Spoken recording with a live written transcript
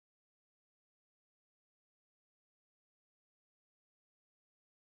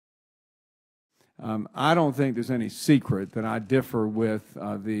I don't think there's any secret that I differ with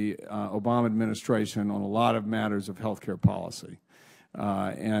the Obama administration on a lot of matters of health care policy.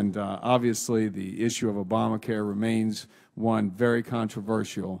 Obviously, the issue of Obamacare remains one very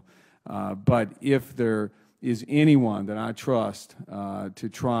controversial. But if there is anyone that I trust to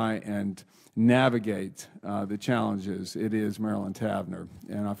try and navigate the challenges, it is Marilyn Tavenner.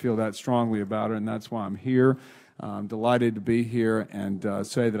 And I feel that strongly about her, and that's why I'm here. I'm delighted to be here and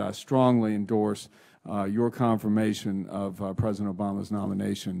say that I strongly endorse your confirmation of President Obama's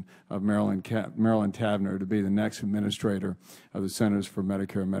nomination of Marilyn Tavenner to be the next administrator of the Centers for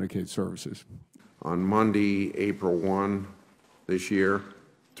Medicare and Medicaid Services. On Monday, April 1 this year,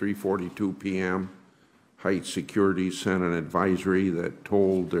 3:42 p.m., Heights Security sent an advisory that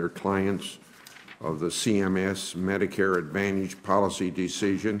told their clients of the CMS Medicare Advantage policy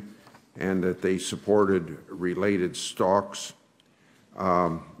decision and that they supported related stocks.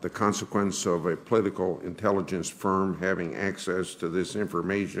 The consequence of a political intelligence firm having access to this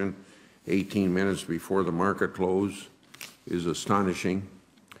information 18 minutes before the market close is astonishing.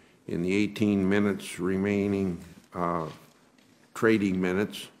 In the 18 minutes remaining trading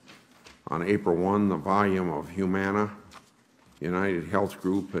minutes, on April 1, the volume of Humana, United Health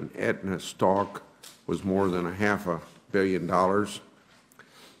Group, and Aetna stock was more than $500 million.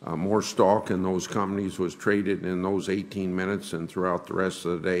 More stock in those companies was traded in those 18 minutes and throughout the rest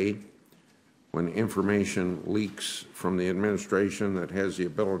of the day. When information leaks from the administration that has the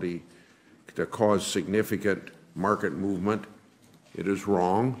ability to cause significant market movement, it is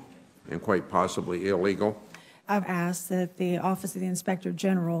wrong and quite possibly illegal. I've asked that the Office of the Inspector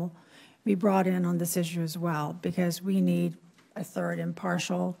General be brought in on this issue as well, because we need a third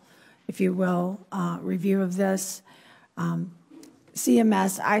impartial, if you will, review of this.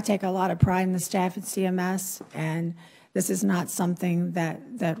 CMS, I take a lot of pride in the staff at CMS, and this is not something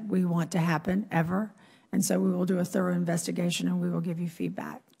that we want to happen ever. And so we will do a thorough investigation and we will give you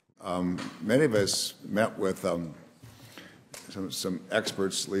feedback. Many of us met with some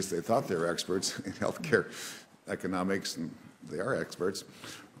experts, at least they thought they were experts in healthcare economics, and they are experts.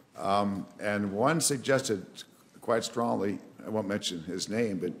 And one suggested quite strongly, I won't mention his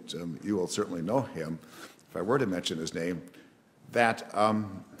name, but you will certainly know him if I were to mention his name, that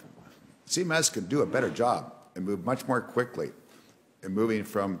CMS could do a better job and move much more quickly in moving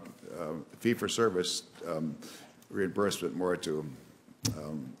from fee-for-service reimbursement more to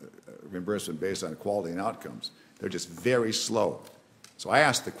reimbursement based on quality and outcomes. They're just very slow. So I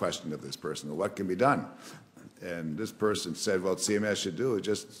asked the question of this person, well, what can be done? And this person said, well, what CMS should do is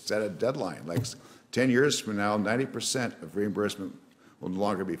just set a deadline. Like 10 years from now, 90% of reimbursement will no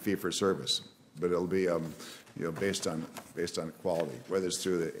longer be fee-for-service, but it'll be based on quality, whether it's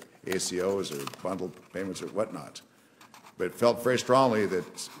through the ACOs or bundled payments or whatnot. But it felt very strongly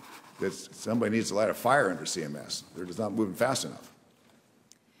that somebody needs to light a fire under CMS. They're just not moving fast enough.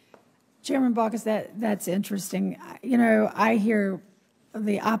 Chairman Baucus, that's interesting. You know, I hear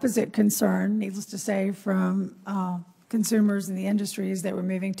the opposite concern, needless to say, from consumers in the industries that we're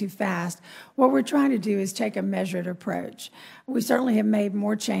moving too fast. What we're trying to do is take a measured approach. We certainly have made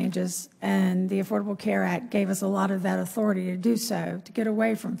more changes, and the Affordable Care Act gave us a lot of that authority to do so, to get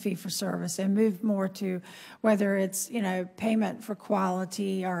away from fee-for-service and move more to whether it's, you know, payment for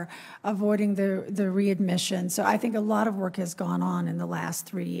quality or avoiding the readmission. So I think a lot of work has gone on in the last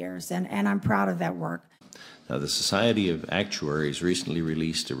 3 years, and I'm proud of that work. Now, the Society of Actuaries recently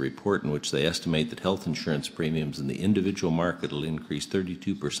released a report in which they estimate that health insurance premiums in the individual market will increase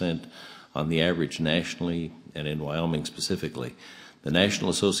 32% on the average nationally and in Wyoming specifically. The National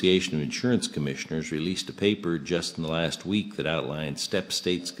Association of Insurance Commissioners released a paper just in the last week that outlined steps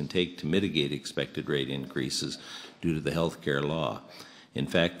states can take to mitigate expected rate increases due to the health care law. In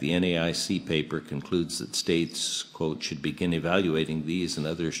fact, the NAIC paper concludes that states, quote, should begin evaluating these and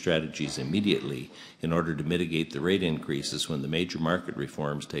other strategies immediately in order to mitigate the rate increases when the major market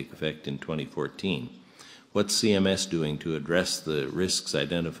reforms take effect in 2014. What's CMS doing to address the risks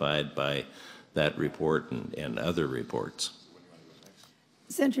identified by that report and other reports?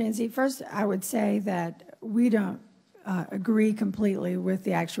 Senator Enzi, first I would say that we don't agree completely with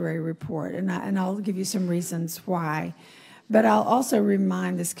the actuary report, and I'll give you some reasons why. But I'll also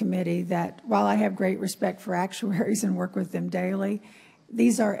remind this committee that while I have great respect for actuaries and work with them daily,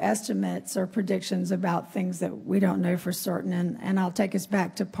 these are estimates or predictions about things that we don't know for certain. And I'll take us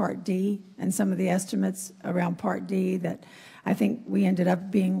back to Part D and some of the estimates around Part D that I think we ended up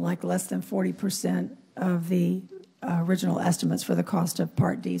being like less than 40% of the original estimates for the cost of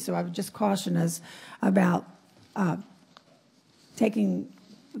Part D. So I would just caution us about taking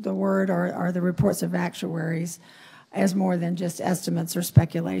the word or the reports of actuaries as more than just estimates or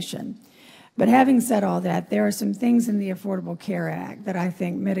speculation. But having said all that, there are some things in the Affordable Care Act that I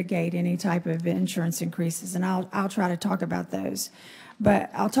think mitigate any type of insurance increases, and I'll try to talk about those.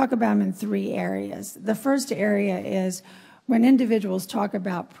 But I'll talk about them in 3 areas. The first area is when individuals talk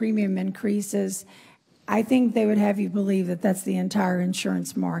about premium increases, I think they would have you believe that that's the entire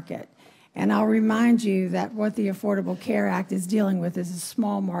insurance market. And I'll remind you that what the Affordable Care Act is dealing with is a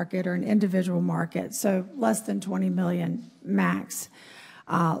small market or an individual market, so less than 20 million max.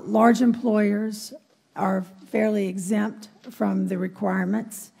 Large employers are fairly exempt from the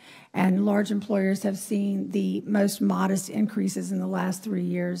requirements, and large employers have seen the most modest increases in the last 3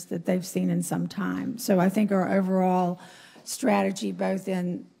 years that they've seen in some time. So I think our overall strategy, both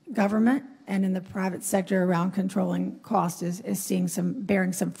in government and in the private sector around controlling costs, is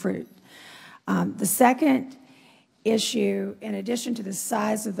bearing some fruit. The second issue, in addition to the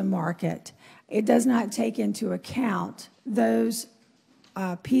size of the market, it does not take into account those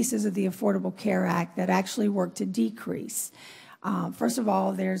pieces of the Affordable Care Act that actually work to decrease. First of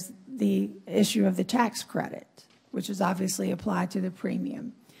all, there's the issue of the tax credit, which is obviously applied to the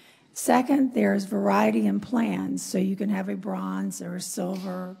premium. Second, there's variety in plans, so you can have a bronze or a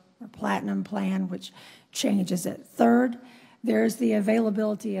silver or platinum plan, which changes it. Third, there's the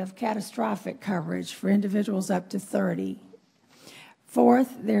availability of catastrophic coverage for individuals up to 30.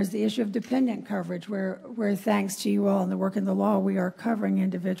 Fourth, there's the issue of dependent coverage, where thanks to you all and the work in the law, we are covering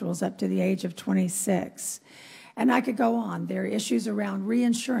individuals up to the age of 26. And I could go on. There are issues around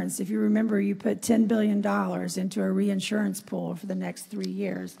reinsurance. If you remember, you put $10 billion into a reinsurance pool for the next 3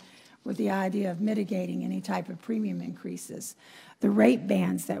 years with the idea of mitigating any type of premium increases. The rate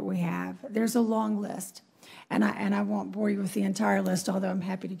bands that we have, there's a long list. And I won't bore you with the entire list, although I'm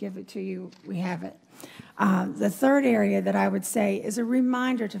happy to give it to you. We have it. The third area that I would say is a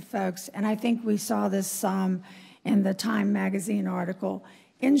reminder to folks, and I think we saw this in the Time magazine article,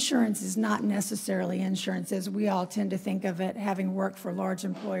 insurance is not necessarily insurance as we all tend to think of it, having worked for large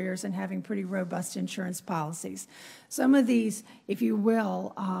employers and having pretty robust insurance policies. Some of these, if you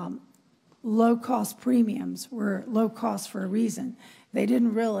will, low-cost premiums were low cost for a reason. They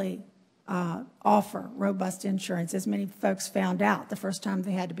didn't really offer robust insurance, as many folks found out the first time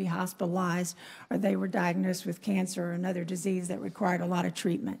they had to be hospitalized or they were diagnosed with cancer or another disease that required a lot of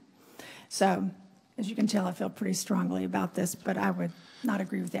treatment. So, as you can tell, I feel pretty strongly about this, but I would not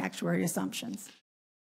agree with the actuary assumptions.